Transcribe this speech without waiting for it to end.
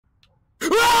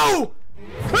Oh!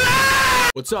 Ah!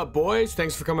 What's up, boys?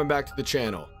 Thanks for coming back to the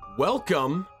channel.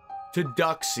 Welcome to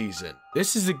duck season.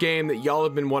 This is a game that y'all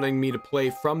have been wanting me to play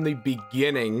from the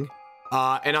beginning.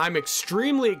 And I'm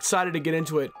extremely excited to get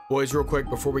into it. Boys, real quick,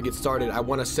 before we get started, I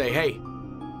want to say, hey,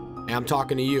 I'm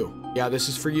talking to you. Yeah, this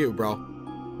is for you, bro.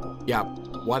 Yeah,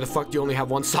 why the fuck do you only have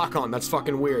one sock on? That's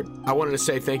fucking weird. I wanted to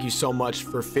say thank you so much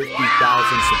for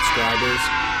 50,000 subscribers.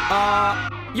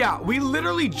 Yeah, we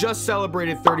literally just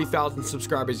celebrated 30,000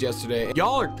 subscribers yesterday.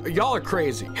 Y'all are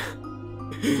crazy.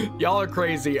 Y'all are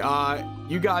crazy.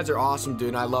 You guys are awesome, dude,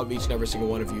 and I love each and every single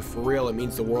one of you. For real, it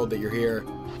means the world that you're here.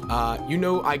 You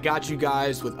know, I got you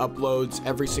guys with uploads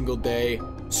every single day,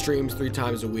 streams 3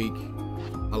 times a week.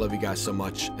 I love you guys so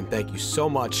much, and thank you so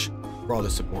much for all the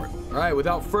support. All right,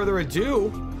 without further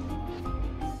ado,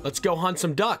 let's go hunt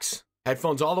some ducks.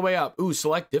 Headphones all the way up. Ooh,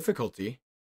 select difficulty.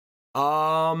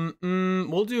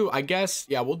 We'll do, I guess,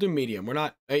 yeah, we'll do medium. We're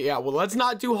not, yeah, well, let's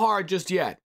not do hard just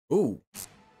yet. Ooh.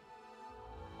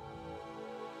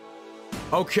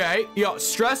 Okay, yo,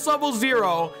 stress level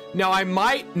 0. Now, I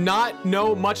might not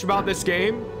know much about this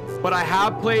game, but I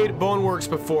have played Boneworks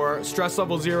before, stress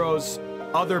level 0's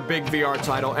other big VR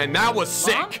title, and that was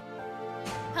sick. Mom?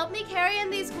 Help me carry in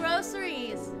these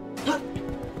groceries.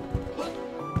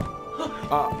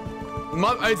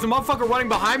 Is the motherfucker running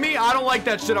behind me? I don't like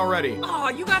that shit already. Oh,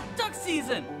 you got duck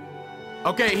season.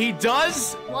 Okay, he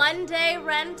does. 1 day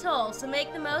rental, so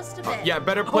make the most of it. Yeah,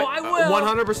 better play. Oh, I will.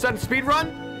 100% speed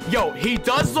run. Yo, he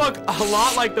does look a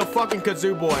lot like the fucking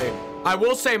Kazoo Boy. I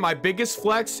will say my biggest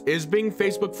flex is being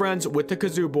Facebook friends with the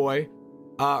Kazoo Boy,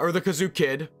 or the Kazoo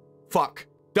Kid. Fuck.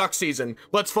 Duck season.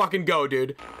 Let's fucking go,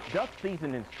 dude. Duck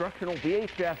season instructional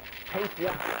VHS tape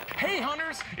 1. Hey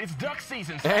hunters, it's duck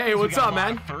season. Hey, what's up,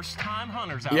 man? First time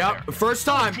hunters out there. Yep, first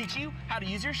time. Teach you how to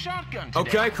use your shotgun today.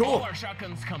 Okay, cool. All our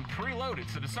shotguns come preloaded,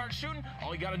 so to start shooting,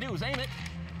 all you gotta do is aim it.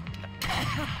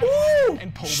 Ooh,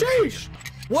 and pull sheesh.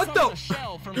 What the?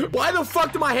 Why the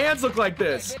fuck do my hands look like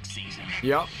this?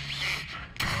 Yep.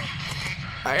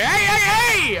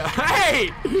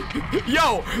 Hey!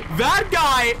 Yo, that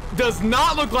guy does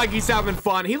not look like he's having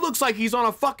fun. He looks like he's on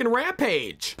a fucking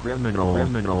rampage. Hey,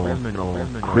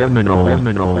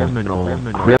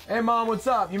 Mom, what's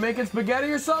up? You making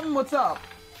spaghetti or something? What's up?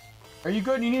 Are you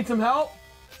good? You need some help?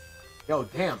 Yo,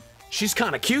 damn. She's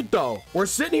kind of cute, though. We're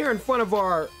sitting here in front of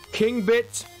our King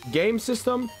Bit game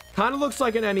system. Kind of looks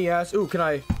like an NES. Ooh, can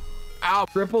I? Ow,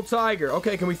 triple tiger.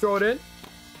 Okay, can we throw it in?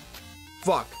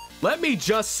 Fuck. Let me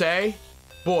just say,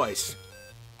 boys,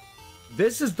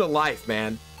 this is the life,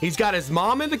 man. He's got his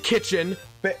mom in the kitchen.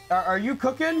 But are you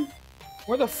cooking?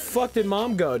 Where the fuck did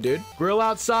Mom go, dude? Grill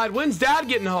outside. When's Dad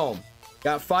getting home?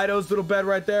 Got Fido's little bed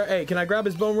right there. Hey, can I grab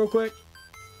his bone real quick?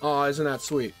 Oh, isn't that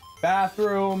sweet?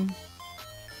 Bathroom.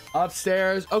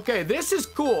 Upstairs. Okay, this is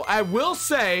cool. I will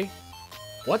say,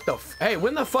 what the hey,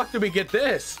 when the fuck did we get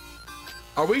this?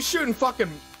 Are we shooting fucking...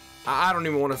 I don't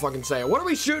even want to fucking say it. What are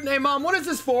we shooting? Hey, Mom, what is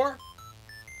this for?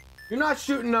 You're not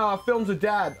shooting films with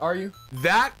Dad, are you?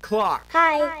 That clock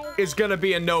is gonna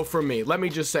be a no from me. Let me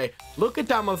just say, look at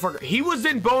that motherfucker. He was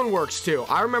in Boneworks too.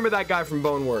 I remember that guy from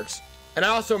Boneworks. And I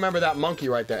also remember that monkey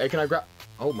right there. Hey, can I grab...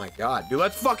 Oh my God, dude,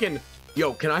 let's fucking...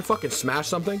 Yo, can I fucking smash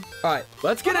something? All right,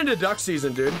 let's get into duck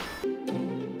season, dude.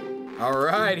 All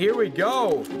right, here we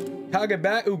go. Tug it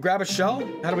back. Ooh, grab a shell.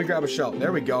 How do we grab a shell?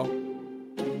 There we go.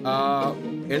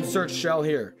 Insert shell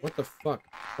here. What the fuck?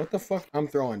 What the fuck? I'm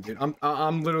throwing, dude.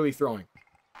 I'm literally throwing.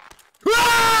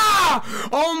 Ah!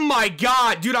 Oh my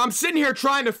God, dude. I'm sitting here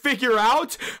trying to figure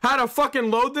out how to fucking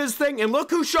load this thing, and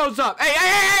look who shows up.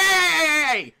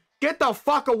 Hey! Get the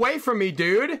fuck away from me,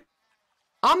 dude.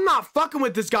 I'm not fucking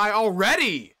with this guy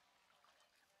already.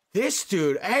 This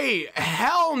dude, hey,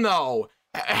 hell no.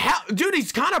 Hell, dude,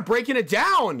 he's kind of breaking it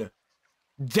down.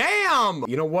 Damn.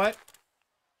 You know what?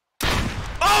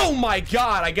 Oh my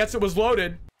God, I guess it was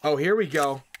loaded. Oh, here we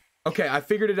go. Okay, I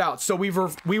figured it out. So we were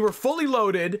fully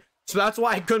loaded, so that's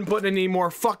why I couldn't put any more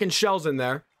fucking shells in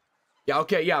there. Yeah,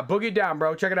 okay, yeah, boogie down,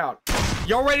 bro. Check it out.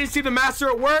 Y'all ready to see the master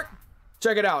at work?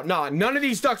 Check it out. Nah, none of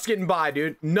these ducks getting by,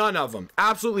 dude. None of them.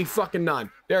 Absolutely fucking none.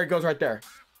 There it goes right there.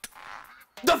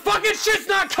 The fucking shit's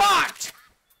not cocked!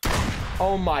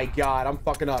 Oh my God, I'm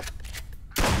fucking up.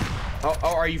 Oh,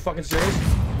 are you fucking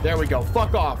serious? There we go.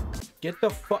 Fuck off. Get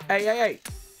the fuck. Hey.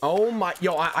 Oh my.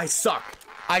 Yo, I suck.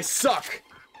 I suck.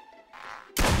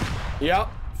 Yep.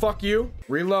 Fuck you.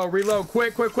 Reload.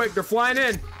 Quick. They're flying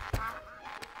in.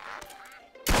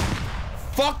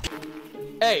 Fuck.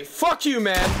 Hey, fuck you,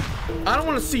 man. I don't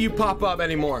want to see you pop up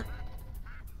anymore.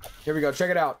 Here we go.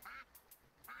 Check it out.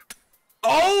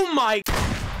 Oh my.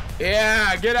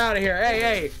 Yeah, get out of here.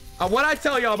 Hey. What'd I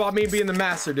tell y'all about me being the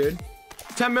master, dude?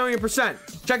 10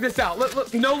 million%. Check this out.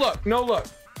 Look, no look.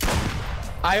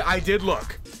 I did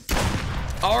look.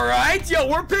 All right, yo,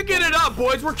 we're picking it up,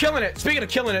 boys. We're killing it. Speaking of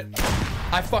killing it,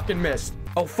 I fucking missed.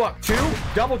 Oh, fuck, 2?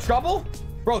 Double trouble?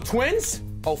 Bro, twins?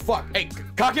 Oh, fuck. Hey,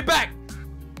 cock it back.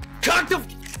 Cock the...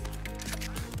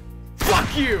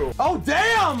 Fuck you. Oh,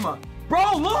 damn.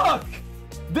 Bro, look.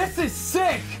 This is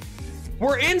sick.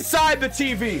 We're inside the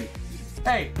TV.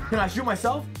 Hey, can I shoot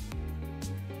myself?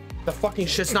 The fucking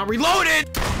shit's not reloaded.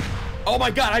 Oh, my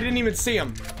God, I didn't even see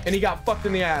him. And he got fucked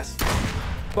in the ass.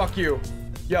 Fuck you.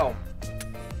 Yo.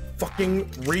 Fucking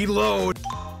reload.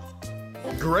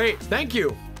 Great. Thank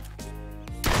you.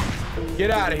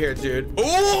 Get out of here, dude.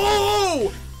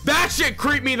 Ooh! That shit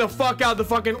creeped me the fuck out. The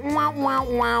fucking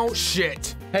wow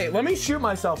shit. Hey, let me shoot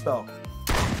myself, though.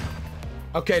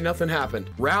 Okay, nothing happened.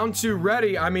 Round 2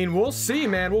 ready. I mean, we'll see,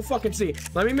 man. We'll fucking see.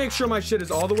 Let me make sure my shit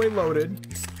is all the way loaded.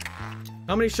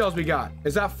 How many shells we got?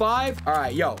 Is that 5? All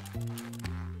right, yo.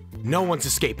 No one's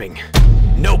escaping.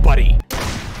 Nobody.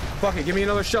 Fuck it, give me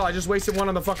another shell. I just wasted one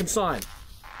on the fucking sign.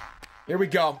 Here we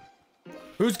go.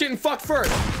 Who's getting fucked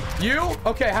first? You?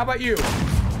 Okay, how about you?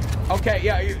 Okay,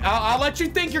 yeah, I'll let you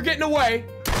think you're getting away.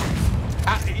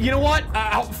 You know what?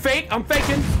 I'll fake. I'm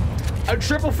faking. A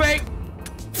triple fake.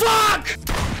 Fuck!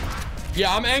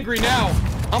 Yeah, I'm angry now.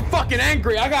 I'm fucking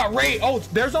angry. I got rage. Oh,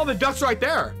 there's all the ducks right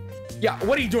there. Yeah,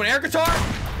 what are you doing? Air guitar?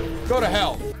 Go to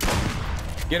hell.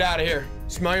 Get out of here.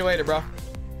 Smell you later, bro.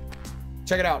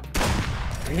 Check it out.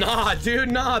 Nah,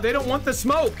 dude, nah. They don't want the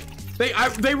smoke.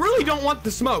 They really don't want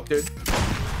the smoke, dude.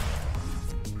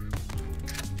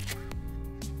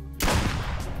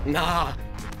 Nah,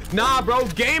 bro.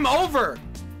 Game over.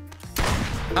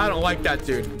 I don't like that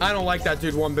dude. I don't like that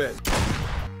dude one bit.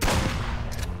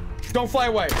 Don't fly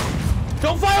away.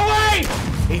 Don't fly away!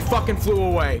 He fucking flew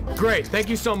away. Great. Thank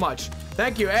you so much.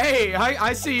 Thank you. Hey,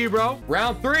 I see you, bro.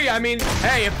 Round 3. I mean,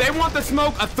 hey, if they want the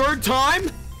smoke a 3rd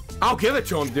time, I'll give it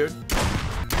to him, dude.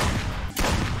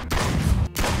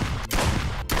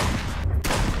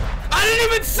 I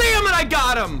didn't even see him and I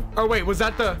got him. Oh, wait, was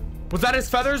that his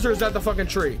feathers or is that the fucking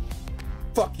tree?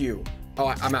 Fuck you. Oh,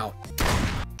 I'm out.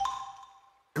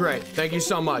 Great. Thank you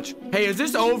so much. Hey, is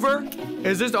this over?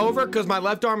 Is this over? Because my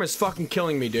left arm is fucking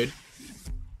killing me, dude.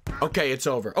 Okay, it's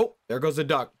over. Oh, there goes the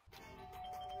duck.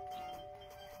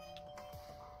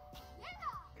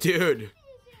 Dude.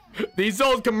 These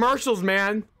old commercials,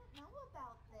 man.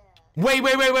 Wait,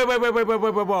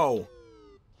 whoa.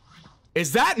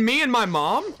 Is that me and my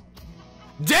mom?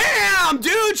 Damn,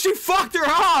 dude, she fucked her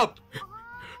up.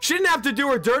 She didn't have to do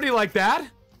her dirty like that.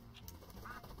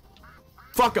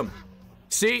 Fuck him.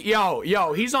 See,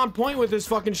 yo, he's on point with his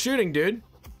fucking shooting, dude.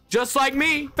 Just like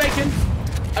me, faking.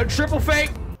 A triple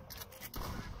fake.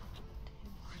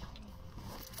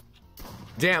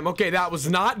 Damn, okay, that was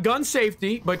not gun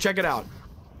safety, but check it out.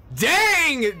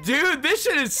 Dang, dude, this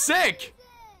shit is sick.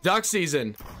 Duck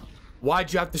season.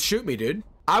 Why'd you have to shoot me, dude?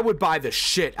 I would buy the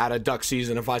shit out of duck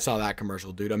season if I saw that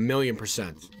commercial, dude.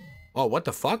 1,000,000%. Oh, what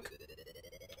the fuck?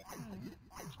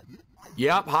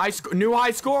 Yep, new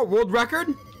high score, world record.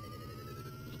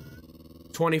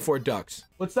 24 ducks.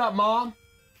 What's up, Mom?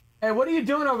 Hey, what are you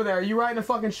doing over there? Are you writing a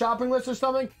fucking shopping list or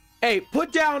something? Hey,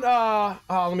 put down,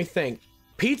 let me think.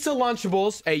 Pizza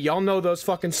Lunchables. Hey, y'all know those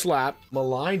fucking slap.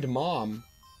 Maligned Mom.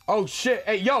 Oh, shit.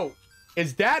 Hey, yo,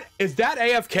 is that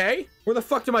AFK? Where the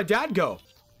fuck did my dad go?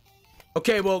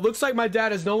 Okay, well, it looks like my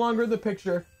dad is no longer in the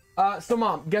picture. So,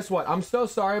 Mom, guess what? I'm so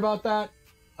sorry about that.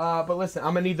 But listen,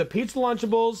 I'm gonna need the Pizza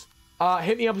Lunchables.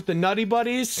 Hit me up with the Nutty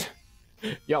Buddies.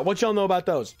 Yo, what y'all know about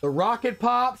those? The Rocket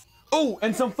Pops. Oh,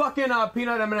 and some fucking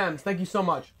peanut M&Ms. Thank you so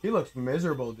much. He looks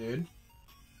miserable, dude.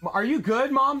 Are you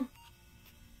good, Mom?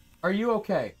 Are you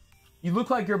okay? You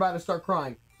look like you're about to start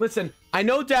crying. Listen, I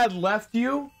know Dad left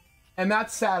you, and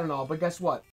that's sad and all, but guess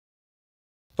what?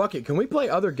 Fuck it, can we play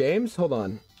other games? Hold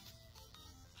on.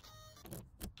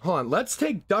 Hold on, let's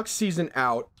take Duck Season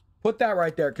out. Put that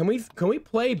right there. Can we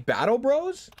play Battle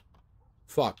Bros?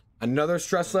 Fuck. Another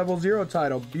stress level 0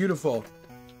 title. Beautiful.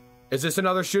 Is this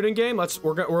another shooting game?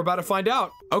 We're about to find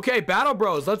out. Okay, Battle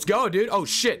Bros. Let's go, dude. Oh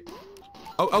shit.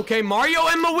 Oh, okay, Mario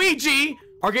and Luigi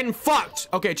are getting fucked.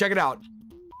 Okay, check it out.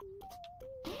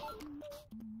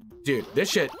 Dude,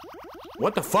 this shit.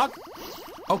 What the fuck?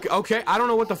 Okay, I don't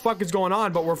know what the fuck is going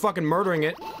on, but we're fucking murdering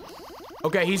it.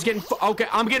 Okay, he's getting okay,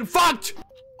 I'm getting fucked.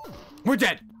 We're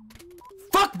dead.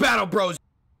 Fuck Battle Bros.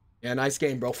 Yeah, nice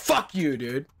game, bro. Fuck you,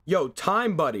 dude. Yo,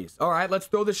 Time Buddies. All right, let's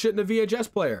throw this shit in the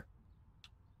VHS player.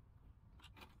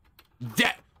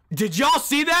 Did y'all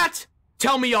see that?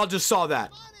 Tell me y'all just saw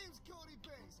that.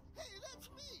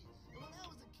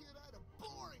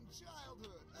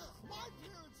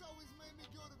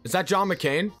 Is that John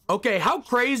McCain? Okay, how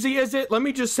crazy is it? Let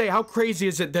me just say, how crazy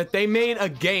is it that they made a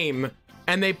game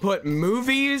and they put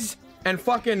movies and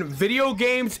fucking video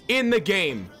games in the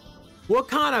game? What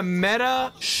kind of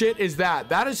meta shit is that?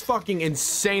 That is fucking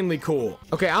insanely cool.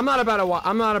 Okay, I'm not about to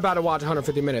watch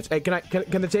 150 minutes. Hey,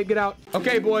 can the tape get out?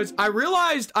 Okay, boys, I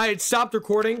realized I had stopped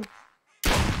recording.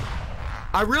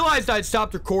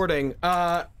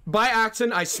 By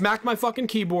accident. I smacked my fucking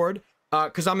keyboard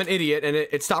because I'm an idiot and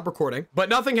it stopped recording. But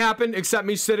nothing happened except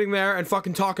me sitting there and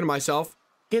fucking talking to myself.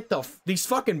 Get these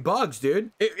fucking bugs,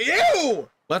 dude. Ew!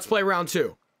 Let's play round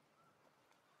 2.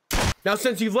 Now,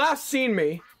 since you've last seen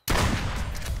me,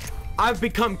 I've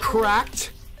become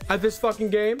cracked at this fucking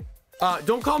game.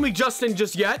 Don't call me Justin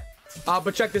just yet,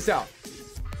 but check this out.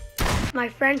 My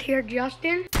friend here,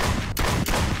 Justin.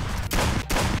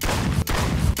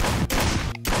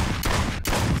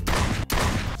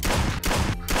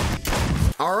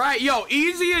 All right, yo,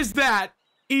 easy as that.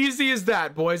 Easy as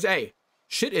that, boys. Hey,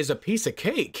 shit is a piece of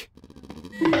cake.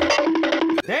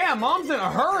 Damn, mom's in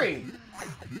a hurry.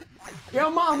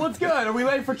 Yo, mom, what's good? Are we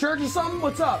late for church or something?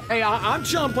 What's up? Hey, I'm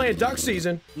chilling playing duck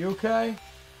season. You okay?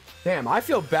 Damn, I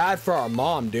feel bad for our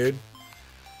mom, dude.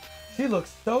 She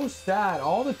looks so sad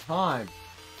all the time.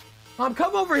 Mom,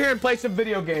 come over here and play some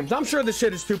video games. I'm sure this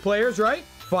shit is 2 players, right?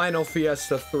 Final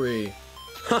Fiesta 3.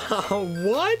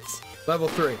 What? Level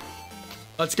 3.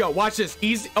 Let's go. Watch this.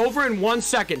 Easy. Over in 1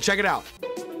 second. Check it out.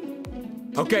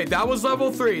 Okay, that was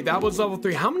level 3. That was level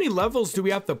 3. How many levels do we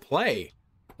have to play?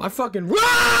 My fucking...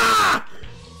 Ah!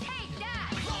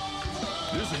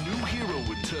 There's a new hero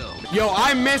would tell. Yo,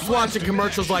 I miss watching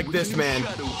commercials like this, man.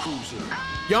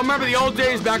 Y'all remember the old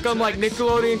days back on like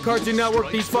Nickelodeon, Cartoon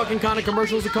Network? These fucking kind of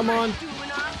commercials would come on?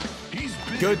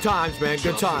 Good times, man.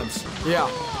 Good times. Yeah.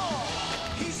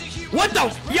 What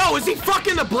the? Yo, is he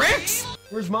fucking the bricks?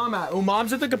 Where's mom at? Oh,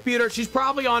 mom's at the computer. She's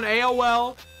probably on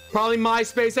AOL. Probably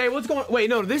MySpace. Hey, what's going on? Wait,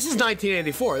 no, this is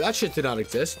 1984. That shit did not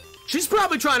exist. She's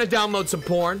probably trying to download some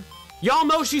porn. Y'all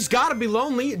know she's gotta be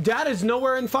lonely. Dad is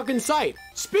nowhere in fucking sight.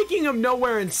 Speaking of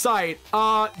nowhere in sight,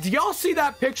 do y'all see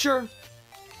that picture?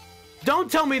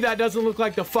 Don't tell me that doesn't look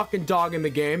like the fucking dog in the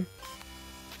game.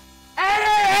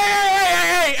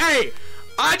 Hey!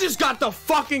 I just got the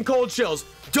fucking cold chills.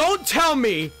 Don't tell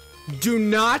me, do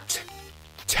not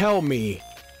tell me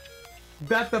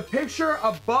that the picture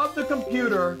above the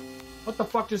computer, what the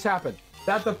fuck just happened?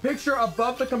 That the picture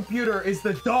above the computer is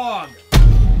the dog.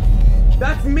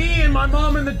 That's me and my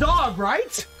mom and the dog,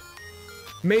 right?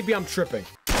 Maybe I'm tripping.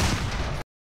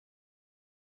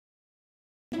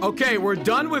 Okay, we're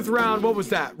done with round, what was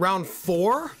that? Round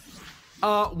 4?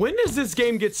 When does this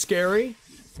game get scary?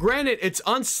 Granted, it's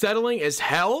unsettling as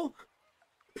hell.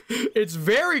 It's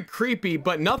very creepy,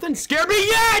 but nothing scared me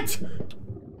yet!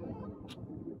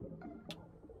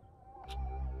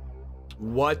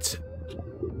 What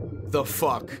the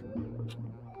fuck?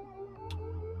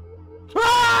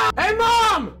 Ah! Hey,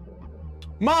 Mom!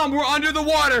 Mom, we're under the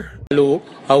water. Hello,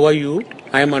 how are you?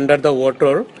 I am under the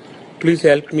water. Please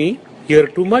help me. Here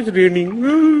too much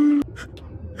raining.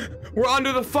 We're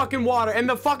under the fucking water and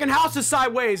the fucking house is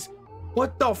sideways.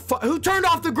 What the fuck? Who turned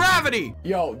off the gravity?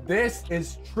 Yo, this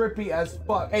is trippy as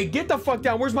fuck. Hey, get the fuck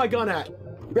down. Where's my gun at?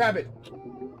 Grab it.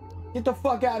 Get the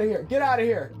fuck out of here. Get out of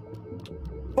here.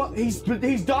 Fuck, he's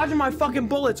dodging my fucking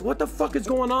bullets. What the fuck is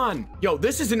going on? Yo,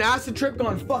 this is an acid trip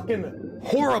gone fucking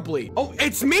horribly. Oh,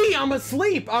 it's me. I'm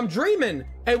asleep. I'm dreaming.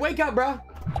 Hey, wake up, bro.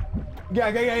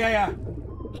 Yeah.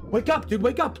 Wake up, dude.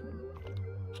 Wake up.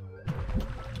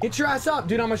 Get your ass up,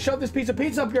 dude. I'm gonna shove this piece of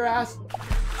pizza up your ass.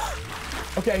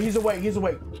 Okay, he's awake. He's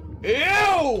awake.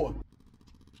 Ew!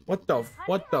 What the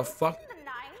fuck?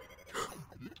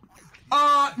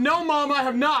 No, Mom, I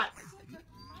have not.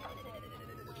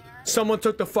 Someone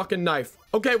took the fucking knife.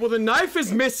 Okay, well, the knife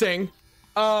is missing.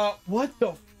 What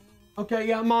the? Okay,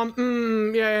 yeah, Mom.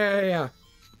 Yeah.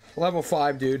 Level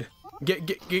 5, dude.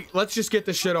 Let's just get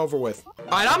this shit over with. All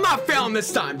right, I'm not failing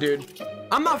this time, dude.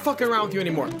 I'm not fucking around with you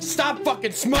anymore. Stop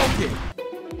fucking smoking.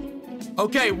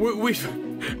 Okay, we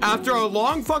after a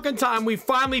long fucking time, we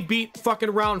finally beat fucking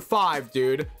round 5,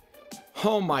 dude.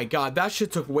 Oh my god, that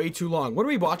shit took way too long. What are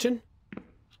we watching?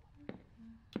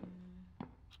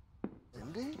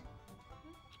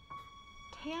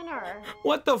 Tanner.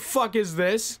 What the fuck is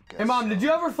this? Hey, Mom, did you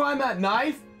ever find that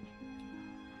knife?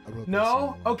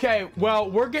 No? Okay, well,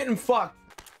 we're getting fucked.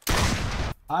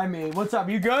 I mean, what's up?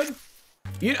 You good?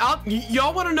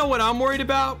 Y'all want to know what I'm worried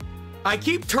about? I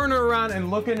keep turning around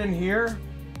and looking in here.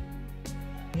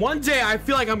 One day, I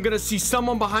feel like I'm gonna see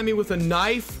someone behind me with a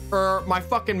knife, or my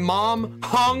fucking mom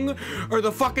hung, or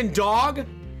the fucking dog.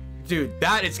 Dude,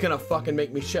 that is gonna fucking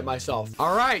make me shit myself.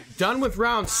 All right, done with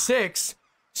round 6.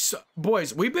 So,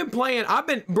 boys, we've been playing.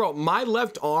 Bro, my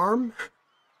left arm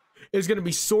is gonna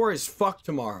be sore as fuck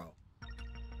tomorrow.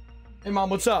 Hey, Mom,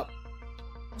 what's up?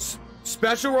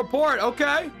 Special report,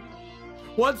 okay.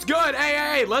 What's good?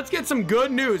 Hey, let's get some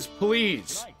good news,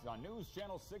 please. Tonight on News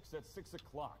Channel 6 at 6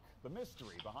 o'clock, the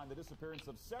mystery behind the disappearance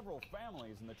of several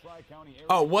families in the Tri-County area.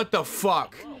 Oh, what the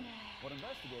fuck? What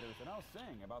investigators are now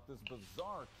saying about this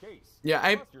bizarre case. Yeah,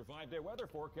 Plus your 5-day weather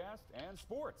forecast and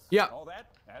sports. Yeah. All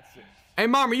that's it. Hey,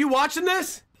 Mom, are you watching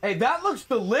this? Hey, that looks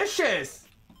delicious.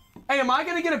 Hey, am I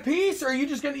gonna get a piece, or are you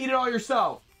just gonna eat it all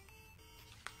yourself?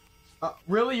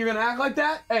 Really? You're gonna act like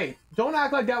that? Hey, don't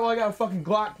act like that while I got a fucking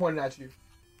Glock pointed at you.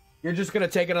 You're just gonna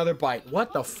take another bite.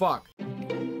 What the fuck?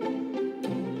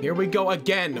 Here we go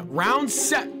again. Round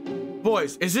set.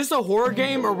 Boys, is this a horror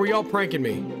game, or were y'all pranking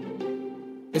me?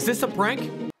 Is this a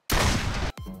prank?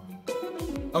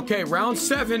 Okay, round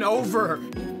 7 over.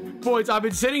 Boys, I've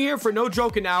been sitting here for no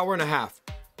joke an hour and a half.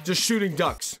 Just shooting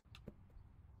ducks.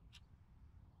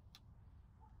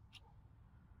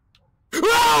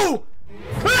 Oh!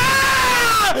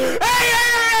 Ah!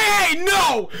 Hey!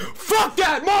 No! Fuck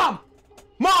that!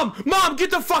 Mom,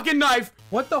 get the fucking knife!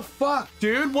 What the fuck,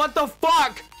 dude? What the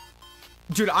fuck?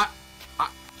 Dude,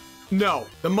 no.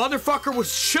 The motherfucker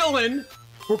was chilling,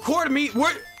 recording me.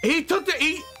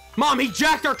 Mom, he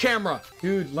jacked our camera.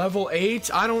 Dude, level 8?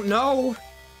 I don't know.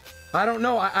 I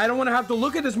don't want to have to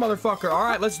look at this motherfucker. All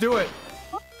right, let's do it.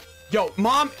 Yo,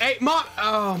 Mom, hey, Mom.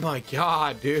 Oh my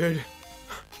God, dude.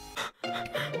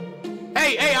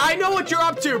 Hey, I know what you're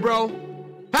up to, bro.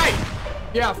 Hey,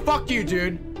 yeah, fuck you,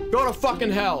 dude. Go to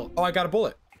fucking hell. Oh, I got a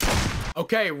bullet.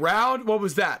 Okay, round, what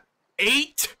was that?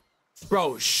 8?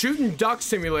 Bro, shooting duck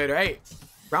simulator. Hey,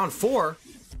 round 4?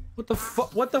 What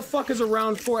the fuck is a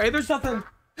round 4? Hey, there's nothing.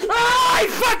 Ah, I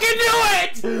fucking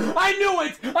knew it! I knew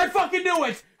it! I fucking knew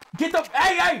it! Get the,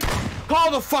 hey!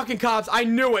 Call the fucking cops. I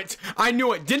knew it.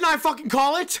 Didn't I fucking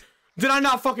call it? Did I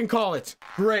not fucking call it?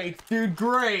 Great, dude,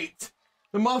 great.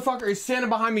 The motherfucker is standing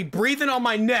behind me, breathing on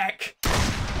my neck,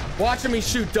 watching me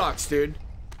shoot ducks, dude.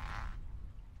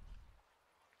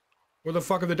 Where the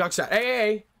fuck are the ducks at?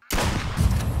 Hey!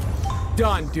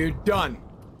 Done, dude, done.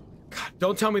 God,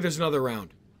 don't tell me there's another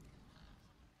round.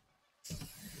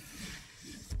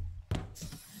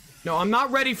 No, I'm not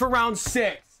ready for round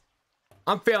 6.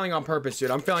 I'm failing on purpose,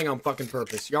 dude. I'm failing on fucking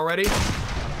purpose. Y'all ready?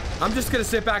 I'm just gonna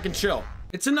sit back and chill.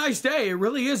 It's a nice day. It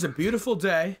really is a beautiful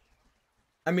day.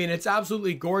 I mean, it's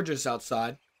absolutely gorgeous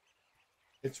outside.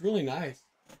 It's really nice.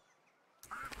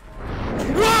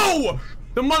 Whoa!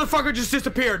 The motherfucker just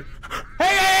disappeared.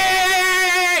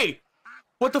 Hey!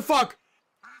 What the fuck?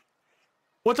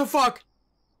 What the fuck?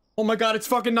 Oh my God, it's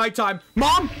fucking nighttime.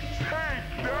 Mom?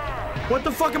 What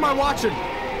the fuck am I watching?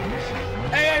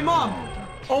 Hey, Mom!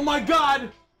 Oh my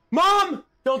God! Mom!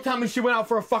 Don't tell me she went out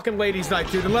for a fucking ladies' night,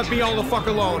 dude, and let me all the fuck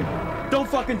alone. Don't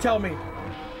fucking tell me.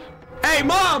 Hey,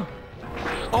 Mom!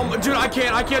 Oh, dude, I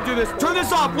can't do this. Turn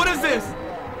this off. What is this?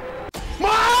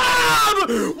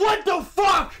 Mom! What the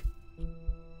fuck?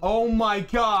 Oh my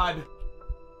God.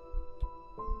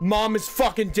 Mom is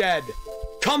fucking dead.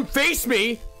 Come face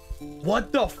me.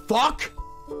 What the fuck?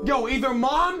 Yo, either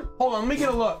Mom... Hold on, let me get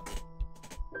a look.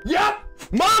 Yep!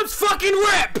 Mom's fucking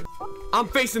rip! I'm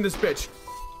facing this bitch.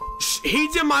 He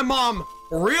did my mom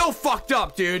real fucked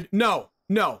up, dude. No.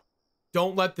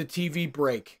 Don't let the TV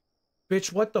break.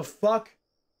 Bitch, what the fuck?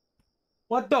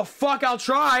 What the fuck? I'll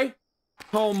try.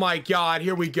 Oh my God,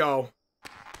 here we go.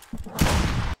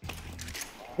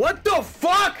 What the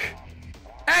fuck?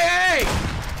 Hey!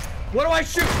 What do I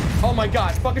shoot? Oh my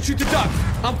God, fucking shoot the duck.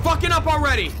 I'm fucking up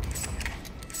already.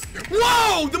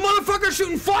 Whoa! The motherfucker's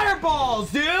shooting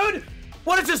fireballs, dude!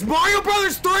 What is this, Mario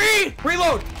Brothers 3?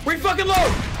 Reload! Re-fucking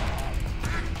load!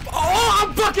 Oh,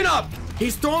 I'm fucking up!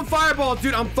 He's throwing fireballs,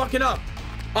 dude. I'm fucking up.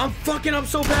 I'm fucking up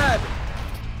so bad.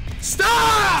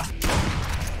 Stop!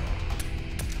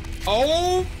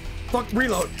 Oh, fuck,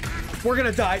 reload. We're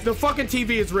gonna die. The fucking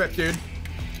TV is ripped, dude.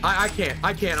 I can't.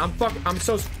 I'm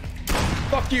so...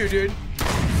 Fuck you, dude.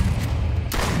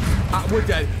 We're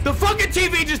dead. The fucking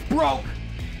TV just broke.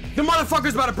 The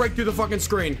motherfucker's about to break through the fucking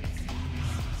screen.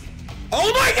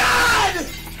 Oh my God!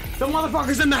 The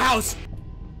motherfucker's in the house.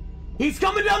 He's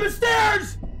coming down the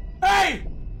stairs. Hey!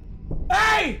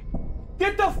 Hey!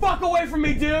 Get the fuck away from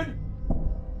me, dude.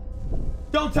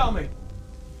 Don't tell me.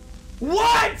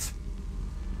 What?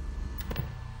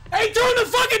 Hey, turn the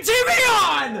fucking TV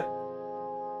on!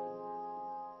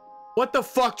 What the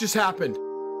fuck just happened?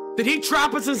 Did he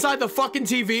trap us inside the fucking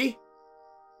TV?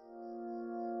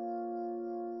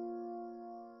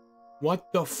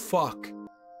 What the fuck?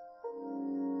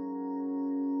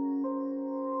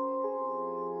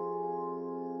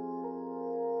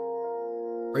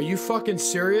 Are you fucking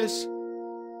serious?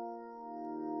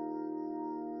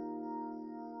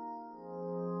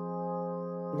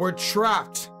 We're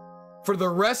trapped for the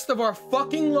rest of our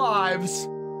fucking lives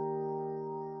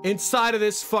inside of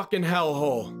this fucking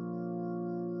hellhole.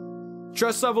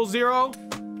 Stress level 0.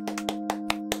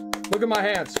 Look at my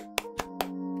hands.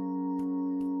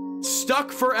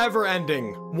 Stuck forever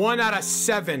ending. 1 out of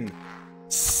 7.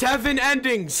 7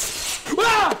 endings.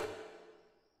 Ah!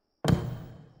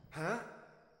 Huh?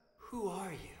 Who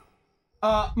are you?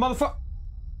 Motherfucker.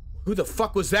 Who the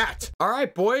fuck was that? All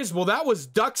right, boys. Well, that was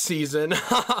duck season.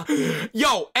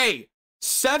 Yo, hey,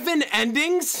 7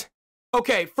 endings?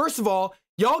 Okay, first of all,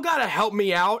 y'all gotta help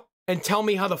me out and tell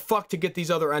me how the fuck to get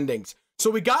these other endings. So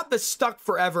we got the stuck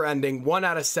forever ending, 1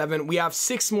 out of 7. We have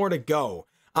 6 more to go.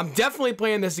 I'm definitely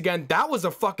playing this again. That was a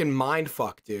fucking mind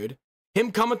fuck, dude.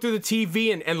 Him coming through the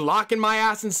TV and locking my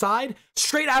ass inside?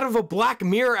 Straight out of a Black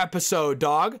Mirror episode,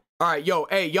 dog. All right, yo,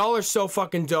 hey, y'all are so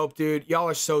fucking dope, dude. Y'all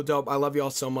are so dope. I love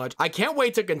y'all so much. I can't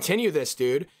wait to continue this,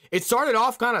 dude. It started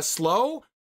off kind of slow,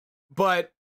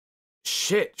 but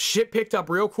shit picked up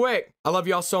real quick. I love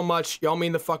y'all so much. Y'all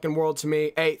mean the fucking world to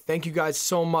me. Hey, thank you guys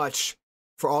so much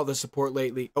for all the support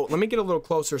lately. Oh, let me get a little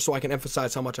closer so I can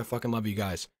emphasize how much I fucking love you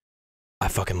guys. I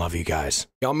fucking love you guys.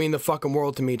 Y'all mean the fucking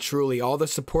world to me, truly. All the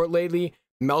support lately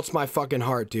melts my fucking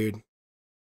heart, dude.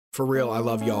 For real, I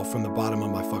love y'all from the bottom of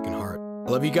my fucking heart.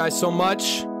 I love you guys so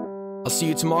much. I'll see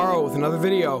you tomorrow with another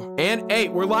video. And, hey,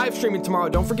 we're live streaming tomorrow.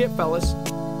 Don't forget, fellas.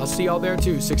 I'll see y'all there,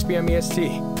 too. 6 p.m. EST.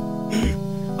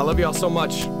 I love y'all so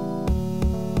much.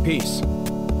 Peace.